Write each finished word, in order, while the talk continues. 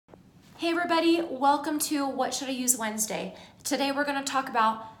Hey everybody, welcome to What Should I Use Wednesday. Today we're going to talk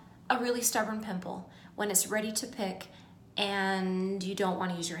about a really stubborn pimple when it's ready to pick and you don't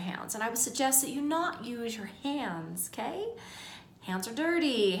want to use your hands. And I would suggest that you not use your hands, okay? Hands are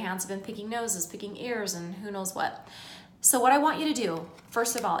dirty, hands have been picking noses, picking ears, and who knows what. So what I want you to do,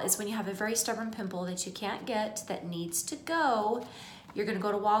 first of all, is when you have a very stubborn pimple that you can't get, that needs to go, you're going to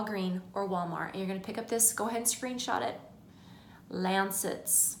go to Walgreens or Walmart and you're going to pick up this, go ahead and screenshot it,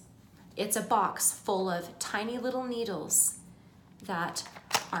 lancets. It's a box full of tiny little needles that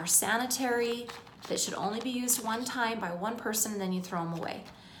are sanitary, that should only be used one time by one person, and then you throw them away.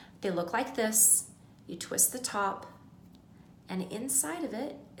 They look like this. You twist the top, and inside of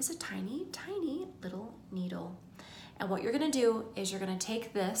it is a tiny, tiny little needle. And what you're gonna do is you're gonna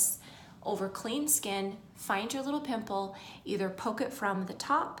take this over clean skin, find your little pimple, either poke it from the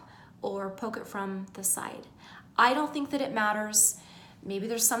top or poke it from the side. I don't think that it matters. Maybe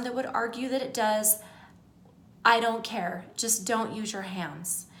there's some that would argue that it does. I don't care. Just don't use your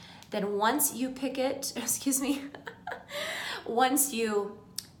hands. Then once you pick it, once you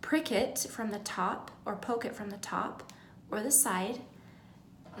prick it from the top or poke it from the top or the side,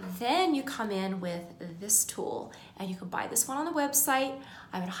 then you come in with this tool, and you can buy this one on the website.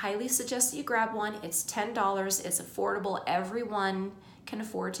 I would highly suggest that you grab one. It's $10. It's affordable. Everyone can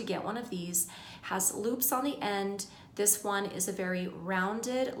afford to get one of these. Has loops on the end. This one is a very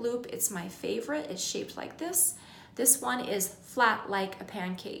rounded loop. It's my favorite. It's shaped like this. This one is flat like a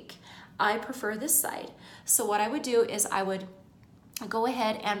pancake. I prefer this side. So what I would do is I would go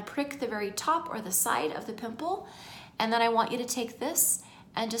ahead and prick the very top or the side of the pimple, and then I want you to take this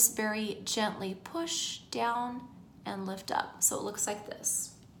and just very gently push down and lift up. So it looks like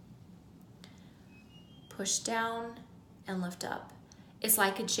this. Push down and lift up. It's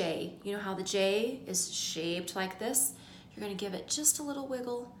like a J. You know how the J is shaped like this? You're gonna give it just a little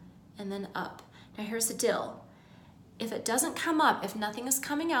wiggle and then up. Now here's the deal. If it doesn't come up, if nothing is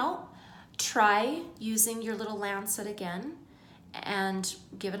coming out, try using your little lancet again and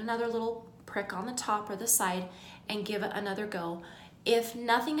give it another little prick on the top or the side and give it another go. If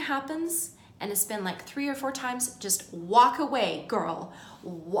nothing happens, and it's been like 3 or 4 times, just walk away, girl.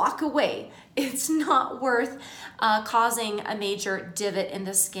 Walk away. It's not worth causing a major divot in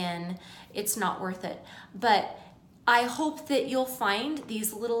the skin. It's not worth it. But I hope that you'll find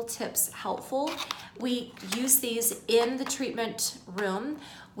these little tips helpful. We use these in the treatment room.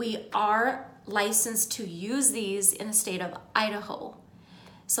 We are licensed to use these in the state of Idaho.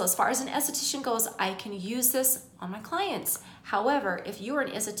 So as far as an esthetician goes, I can use this on my clients. However, if you are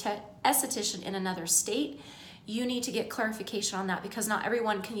an esthetician in another state, you need to get clarification on that, because not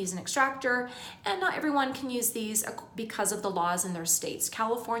everyone can use an extractor and not everyone can use these because of the laws in their states.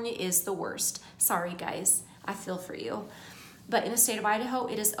 California is the worst. Sorry guys, I feel for you. But in the state of Idaho,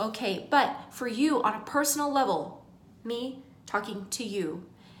 it is okay. But for you on a personal level, me talking to you,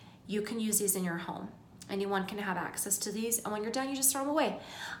 you can use these in your home. Anyone can have access to these, and when you're done, you just throw them away.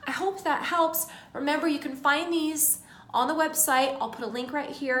 I hope that helps. Remember, you can find these on the website. I'll put a link right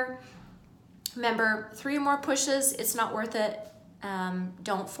here. Remember, 3 or more pushes, it's not worth it.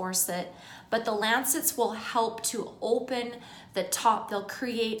 Don't force it. But the lancets will help to open the top. They'll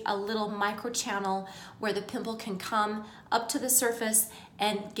create a little micro channel where the pimple can come up to the surface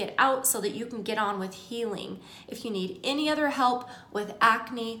and get out so that you can get on with healing. If you need any other help with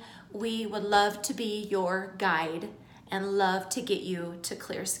acne, we would love to be your guide and love to get you to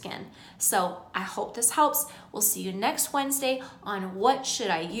clear skin. So I hope this helps. We'll see you next Wednesday on What Should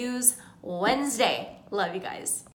I Use Wednesday. Love you guys.